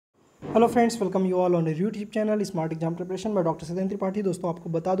Hello friends, welcome you all on YouTube channel smart exam preparation में doctor Satyendra Tripathi. दोस्तों, आपको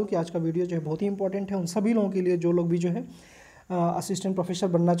बता दूं कि आज का वीडियो जो है बहुत ही इंपॉर्टेंट है उन सभी लोगों के लिए जो लोग भी जो है असिस्टेंट प्रोफेसर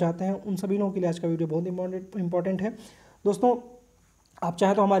बनना चाहते हैं। उन सभी लोगों के लिए आज का वीडियो बहुत इंपॉर्टेंट है। दोस्तों, आप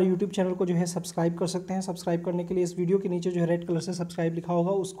चाहे तो हमारे यूट्यूब चैनल को जो है सब्सक्राइब कर सकते हैं। सब्सक्राइब करने के लिए इस वीडियो के नीचे जो है रेड कलर से सब्सक्राइब लिखा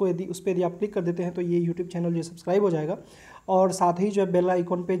होगा, उसको उस पर यदि आप क्लिक कर देते हैं तो ये यूट्यूब चैनल जो है सब्सक्राइब हो जाएगा। और साथ ही जो है बेल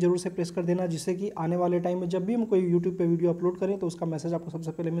आइकॉन पे जरूर से प्रेस कर देना, जिससे कि आने वाले टाइम में जब भी हम कोई यूट्यूब पे वीडियो अपलोड करें तो उसका मैसेज आपको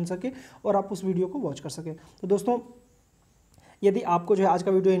सबसे पहले मिल सके और आप उस वीडियो को वॉच कर सकें। तो दोस्तों, यदि आपको जो है आज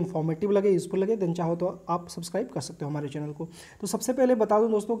का वीडियो इन्फॉर्मेटिव लगे, यूजफुल लगे, देन चाहो तो आप सब्सक्राइब कर सकते हो हमारे चैनल को। तो सबसे पहले बता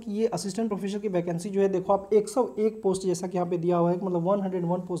दूं दोस्तों कि ये असिस्टेंट प्रोफेसर की वैकेंसी जो है, देखो आप 101 पोस्ट जैसा कि यहाँ पे दिया हुआ है, मतलब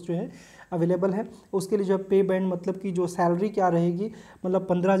 101 पोस्ट जो है अवेलेबल है। उसके लिए जो है पे बैंड, मतलब कि जो सैलरी क्या रहेगी, मतलब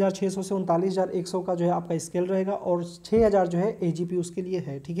 15,600 से 39,100 का जो है आपका स्केल रहेगा और 6,000 जो है AGP उसके लिए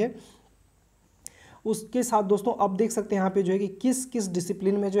है। ठीक है, उसके साथ दोस्तों आप देख सकते हैं यहाँ पे जो है कि किस किस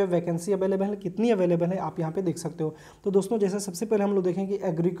डिसिप्लिन में जो है वैकेंसी अवेलेबल है, कितनी अवेलेबल है, आप यहाँ पे देख सकते हो। तो दोस्तों, जैसे सबसे पहले हम लोग देखें कि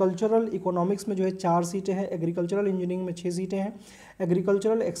एग्रीकल्चरल इकोनॉमिक्स में जो है 4 सीटें हैं, एग्रीकल्चरल इंजीनियरिंग में 6 सीटें हैं,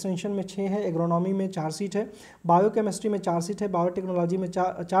 एग्रीकल्चरल एक्सटेंशन में 6 है, एग्रोनॉमी में 4 सीट है, बायोकेमिस्ट्री में 4 सीट है, बायोटेक्नोलॉजी में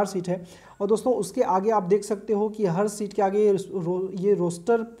 4 सीट है। और दोस्तों, उसके आगे आप देख सकते हो कि हर सीट के आगे ये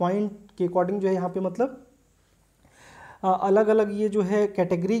रोस्टर पॉइंट के अकॉर्डिंग जो है यहाँ पे मतलब अलग अलग ये जो है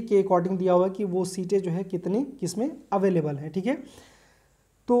कैटेगरी के अकॉर्डिंग दिया हुआ है कि वो सीटें जो है कितनी किसमें अवेलेबल है। ठीक है,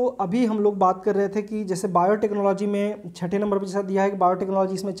 तो अभी हम लोग बात कर रहे थे कि जैसे बायोटेक्नोलॉजी में 6ठे नंबर पर जैसा दिया है कि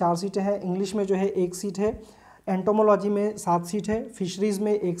बायोटेक्नोलॉजी इसमें 4 सीटें हैं, इंग्लिश में जो है 1 सीट है, एंटोमोलॉजी में 7 सीट है, फिशरीज़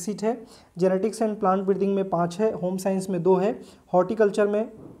में 1 सीट है, जेनेटिक्स एंड प्लांट ब्रीडिंग में 5 है, होम साइंस में 2 है, हॉर्टिकल्चर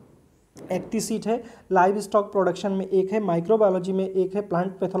में 31 सीट है, लाइव स्टॉक प्रोडक्शन में 1 है, माइक्रोबायोलॉजी में 1 है,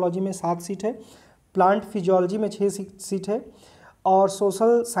 प्लांट पैथोलॉजी में 7 सीट है, प्लांट फिजियोलॉजी में 6 सीट है और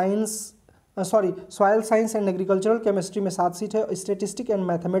soil science and agricultural chemistry में 7 सीट है, स्टैटिस्टिक एंड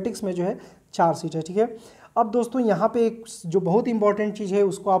मैथमेटिक्स में जो है 4 सीट है। ठीक है, अब दोस्तों यहाँ पे एक जो बहुत इंपॉर्टेंट चीज़ है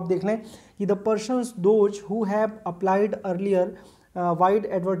उसको आप देख लें कि the persons those who have applied earlier wide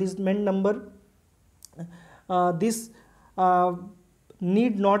advertisement number this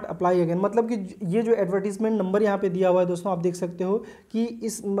need not apply again. मतलब कि ये जो एडवर्टीजमेंट नंबर यहाँ पे दिया हुआ है दोस्तों, आप देख सकते हो कि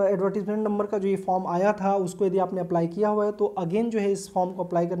इस एडवर्टीजमेंट नंबर का जो ये फॉर्म आया था उसको यदि आपने अप्लाई किया हुआ है तो अगेन जो है इस फॉर्म को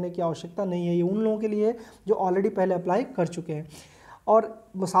अप्लाई करने की आवश्यकता नहीं है। ये उन लोगों के लिए है जो ऑलरेडी पहले अप्लाई कर चुके हैं।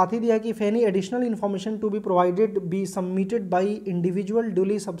 और साथ ही दिया है कि if any additional information to be provided be submitted by individual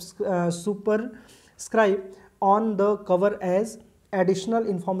duly सुपरस्क्राइब on the cover as additional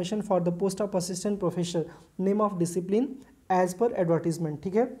information for the post of assistant professor, name of discipline as per advertisement.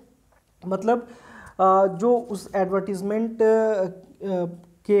 ठीक है, मतलब जो उस एडवर्टीजमेंट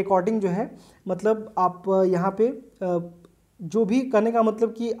के according जो है, मतलब आप यहाँ पे जो भी करने का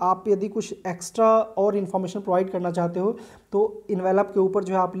मतलब कि आप यदि कुछ एक्स्ट्रा और इन्फॉर्मेशन प्रोवाइड करना चाहते हो तो इन्वेलप के ऊपर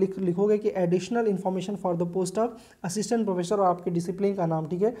जो है आप लिखोगे कि additional information for the post of assistant professor और आपके डिसिप्लिन का नाम।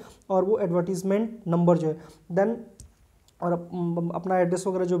 ठीक है, और वो एडवर्टीजमेंट नंबर जो है देन और अपना एड्रेस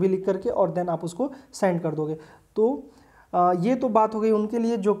वगैरह जो भी लिख करके और देन आप उसको सेंड कर दोगे। तो ये तो बात हो गई उनके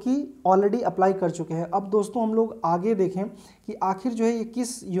लिए जो कि ऑलरेडी अप्लाई कर चुके हैं। अब दोस्तों हम लोग आगे देखें कि आखिर जो है ये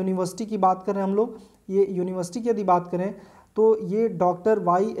किस यूनिवर्सिटी की बात करें हम लोग। ये यूनिवर्सिटी की यदि बात करें तो ये डॉक्टर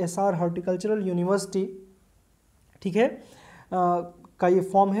YSR हॉर्टिकल्चरल यूनिवर्सिटी, ठीक है, का ये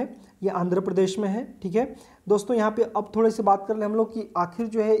फॉर्म है, ये आंध्र प्रदेश में है। ठीक है दोस्तों, यहाँ पे अब थोड़े से बात कर लें हम लोग कि आखिर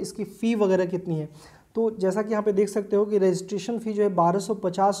जो है इसकी फ़ी वगैरह कितनी है। तो जैसा कि यहाँ पे देख सकते हो कि रजिस्ट्रेशन फ़ी जो है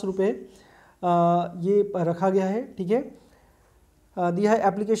 1250 रुपये ये रखा गया है। ठीक है, दिया है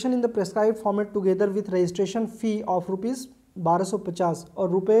application in the prescribe format together with registration fee of ₹1250 और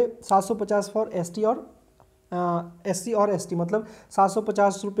 ₹750 फॉर SC और ST, मतलब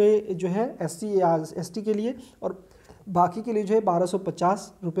 750 रुपये जो है SC या ST के लिए और बाकी के लिए जो है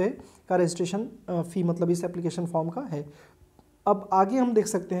 1250 रुपये का रजिस्ट्रेशन फ़ी मतलब इस एप्लीकेशन फॉर्म का है। अब आगे हम देख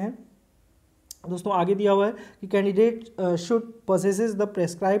सकते हैं दोस्तों, आगे दिया हुआ है कि candidate should possesses the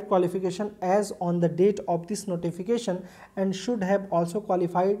prescribed qualification as on the date of this notification and should have also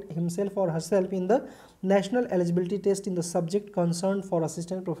qualified himself और herself in the national eligibility test in the subject concern for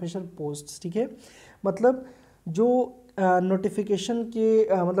assistant professor post. ठीक है, मतलब जो notification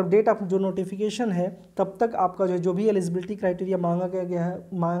के मतलब date of जो notification है तब तक आपका जो भी एलिजिबिलिटी क्राइटेरिया मांगा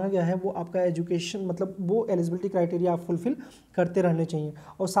गया है वो आपका एजुकेशन मतलब वो एलिजिबिलिटी क्राइटेरिया आप फुलफिल करते रहने चाहिए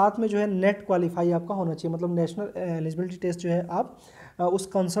और साथ में जो है नेट क्वालिफाई आपका होना चाहिए। मतलब नेशनल एलिजिबिलिटी टेस्ट जो है आप उस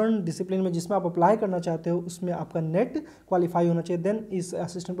कंसर्न डिसिप्लिन में जिसमें आप अप्लाई करना चाहते हो उसमें आपका नेट क्वालिफाई होना चाहिए, देन इस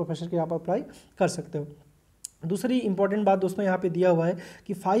असिस्टेंट प्रोफेसर के आप अप्लाई कर सकते हो। दूसरी इंपॉर्टेंट बात दोस्तों यहाँ पे दिया हुआ है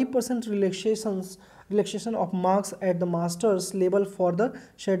कि 5% relaxation of marks at the masters level for the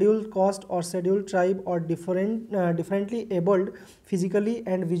scheduled caste और शेड्यूल्ड ट्राइब और differently abled physically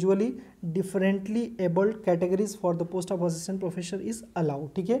and visually differently abled categories for the post of assistant professor is allowed.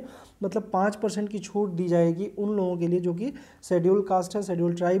 ठीक है, मतलब 5% की छूट दी जाएगी उन लोगों के लिए जो कि शेड्यूल्ड कास्ट है,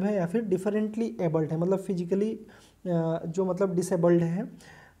 शेड्यूल्ड ट्राइब है या फिर डिफरेंटली एबल्ड है, मतलब फिजिकली जो मतलब डिसेबल्ड है,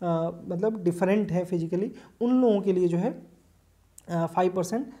 मतलब डिफरेंट है फिजिकली, उन लोगों के लिए जो है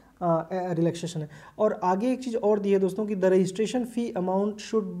 5% रिलैक्सेशन है। और आगे एक चीज़ और दी है दोस्तों कि the registration fee amount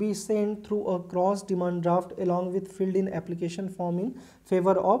should be send through a cross demand draft along with filled in application form in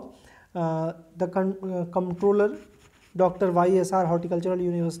favour of the controller doctor YSR horticultural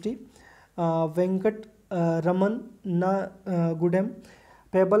university Venkat Raman न Gudem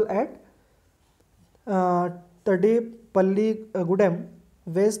payable eight तडेपल्ली Gudem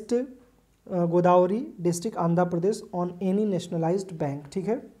waste Godavari district Andhra Pradesh on any nationalised bank. ठीक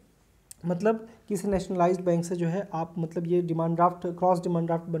है, मतलब किसी nationalised bank से जो है आप मतलब ये demand draft, cross demand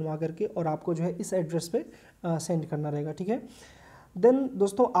draft बनवा करके और आपको जो है इस एड्रेस पे सेंड करना रहेगा। ठीक है, देन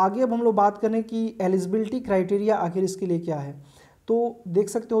दोस्तों आगे अब हम लोग बात करें कि एलिजिबिलिटी क्राइटेरिया आखिर इसके लिए क्या है। तो देख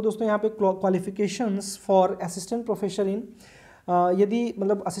सकते हो दोस्तों यहाँ पे qualifications for assistant professor in, यदि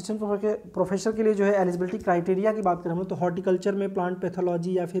मतलब असिस्टेंट प्रोफेसर के लिए जो है एलिजिबिलिटी क्राइटेरिया की बात करें हम लोग तो हॉर्टिकल्चर में प्लांट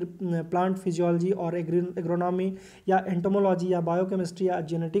पैथोलॉजी या फिर प्लांट फिजियोलॉजी और एग्रोनॉमी या एंटोमोलॉजी या बायोकेमिस्ट्री या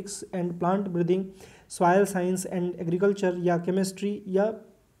genetics and plant breathing, soil science and agriculture या केमिस्ट्री या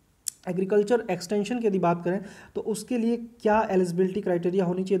एग्रीकल्चर एक्सटेंशन की यदि बात करें तो उसके लिए क्या एलिजिबिलिटी क्राइटेरिया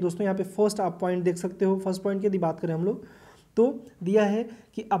होनी चाहिए दोस्तों। यहाँ पे फर्स्ट आप पॉइंट देख सकते हो, फर्स्ट पॉइंट की यदि बात करें हम लोग तो दिया है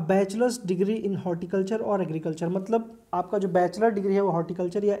कि अ बैचलर्स डिग्री इन हॉर्टिकल्चर और एग्रीकल्चर, मतलब आपका जो बैचलर डिग्री है वो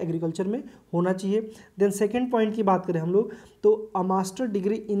हॉर्टिकल्चर या एग्रीकल्चर में होना चाहिए। देन सेकंड पॉइंट की बात करें हम लोग तो a master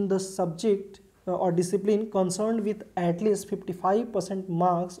degree in the subject और discipline concern with at least 55%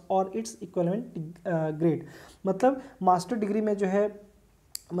 marks और इट्स इक्विवेलेंट ग्रेड, मतलब मास्टर डिग्री में जो है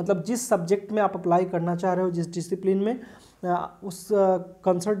मतलब जिस सब्जेक्ट में आप अप्लाई करना चाह रहे हो, जिस डिसिप्लिन में, उस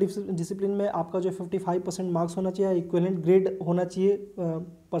कंसर्न डिसिप्लिन में आपका जो 55% मार्क्स होना चाहिए, इक्विवेलेंट ग्रेड होना चाहिए,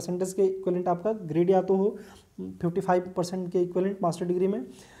 परसेंटेज के इक्विवेलेंट आपका ग्रेड या तो हो 55% के इक्विवेलेंट मास्टर डिग्री में,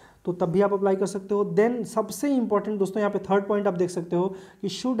 तो तब भी आप अप्लाई कर सकते हो। देन सबसे इंपॉर्टेंट दोस्तों यहाँ पे थर्ड पॉइंट आप देख सकते हो कि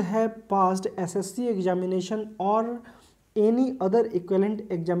should have passed SSC examination और any other equivalent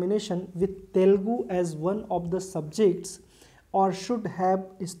examination with Telugu as one of the subjects और should have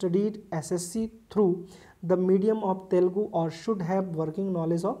studied SSC through the medium of Telugu और should have working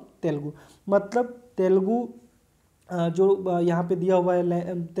knowledge of Telugu, मतलब तेलुगु जो यहाँ पे दिया हुआ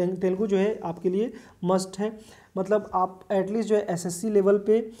है तेलुगु जो है आपके लिए मस्ट है, मतलब आप एटलीस्ट जो है SSC लेवल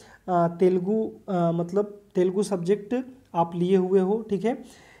पे तेलुगु मतलब तेलुगु सब्जेक्ट आप लिए हुए हो। ठीक है,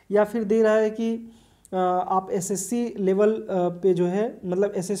 या फिर दे रहा है कि आप SSC लेवल पे जो है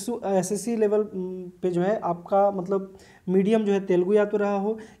मतलब SSC लेवल पे जो है आपका मतलब मीडियम जो है तेलुगु या तो रहा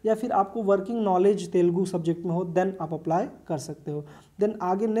हो या फिर आपको वर्किंग नॉलेज तेलुगु सब्जेक्ट में हो, देन आप अप्लाई कर सकते हो। देन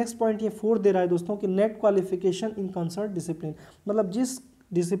आगे नेक्स्ट पॉइंट ये फोर्थ दे रहा है दोस्तों कि net qualification in concern discipline, मतलब जिस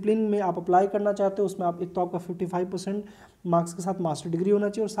डिसिप्लिन में आप अप्लाई करना चाहते हो उसमें आप एक तो आपका 55% मार्क्स के साथ मास्टर डिग्री होना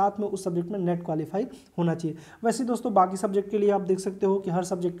चाहिए और साथ में उस सब्जेक्ट में नेट क्वालिफाई होना चाहिए। वैसे दोस्तों बाकी सब्जेक्ट के लिए आप देख सकते हो कि हर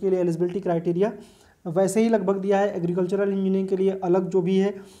सब्जेक्ट के लिए एलिजिबिलिटी क्राइटेरिया वैसे ही लगभग दिया है। एग्रीकल्चरल इंजीनियरिंग के लिए अलग जो भी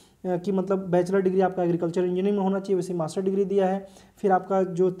है कि मतलब बैचलर डिग्री आपका एग्रीकल्चर इंजीनियरिंग में होना चाहिए, वैसे मास्टर डिग्री दिया है। फिर आपका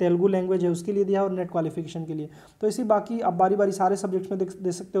जो तेलुगु लैंग्वेज है उसके लिए दिया है और नेट क्वालिफिकेशन के लिए। तो इसी बाकी आप बारी बारी सारे सब्जेक्ट्स में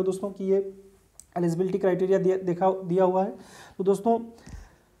देख सकते हो दोस्तों कि ये एलिजिबिलिटी क्राइटेरिया दिया हुआ है। तो दोस्तों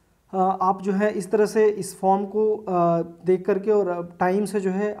आप जो है इस तरह से इस फॉर्म को देख करके और टाइम से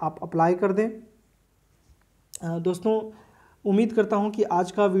जो है आप अप्लाई कर दें। दोस्तों उम्मीद करता हूं कि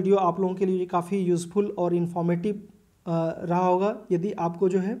आज का वीडियो आप लोगों के लिए काफ़ी यूज़फुल और इन्फॉर्मेटिव रहा होगा। यदि आपको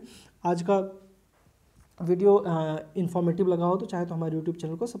जो है आज का वीडियो इन्फॉर्मेटिव लगा हो तो चाहे तो हमारे यूट्यूब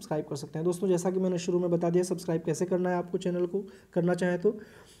चैनल को सब्सक्राइब कर सकते हैं। दोस्तों जैसा कि मैंने शुरू में बता दिया सब्सक्राइब कैसे करना है आपको चैनल को करना चाहे तो।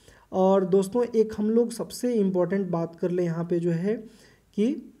 और दोस्तों एक हम लोग सबसे इम्पॉर्टेंट बात कर ले यहाँ पे जो है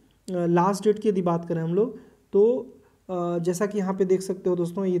कि लास्ट डेट की यदि बात करें हम लोग तो जैसा कि यहाँ पे देख सकते हो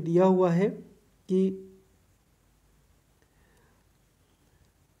दोस्तों ये दिया हुआ है कि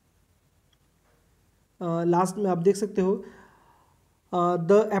लास्ट में आप देख सकते हो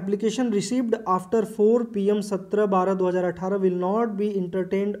the application received after 4 PM 17/12/2018 will not be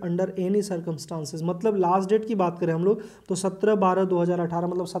entertained under any circumstances, मतलब लास्ट डेट की बात करें हम लोग तो 17/12/2018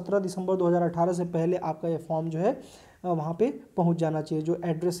 मतलब 17 दिसंबर 2018 से पहले आपका ये फॉर्म जो है वहाँ पे पहुँच जाना चाहिए, जो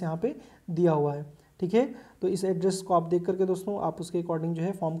एड्रेस यहाँ पे दिया हुआ है। ठीक है, तो इस एड्रेस को आप देख करके दोस्तों आप उसके अकॉर्डिंग जो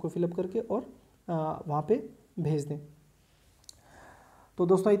है फॉर्म को फिलअप करके और वहाँ पे भेज दें। तो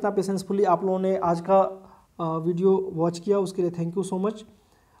दोस्तों इतना पेशेंसफुली आप लोगों ने आज का वीडियो वॉच किया उसके लिए थैंक यू सो मच।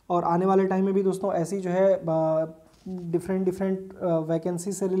 और आने वाले टाइम में भी दोस्तों ऐसी जो है डिफरेंट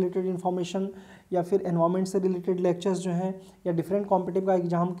वैकेंसी से रिलेटेड इन्फॉर्मेशन या फिर एनवायरनमेंट से रिलेटेड लेक्चर्स जो हैं या डिफरेंट कॉम्पिटिटिव का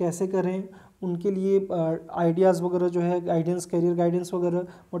एग्ज़ाम कैसे करें उनके लिए आइडियाज़ वगैरह जो है गाइडेंस, करियर गाइडेंस वगैरह,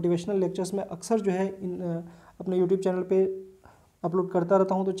 मोटिवेशनल लेक्चर्स में अक्सर जो है अपने यूट्यूब चैनल पे अपलोड करता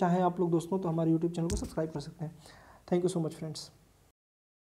रहता हूँ। तो चाहें आप लोग दोस्तों तो हमारे यूट्यूब चैनल को सब्सक्राइब कर सकते हैं। Thank you so much friends.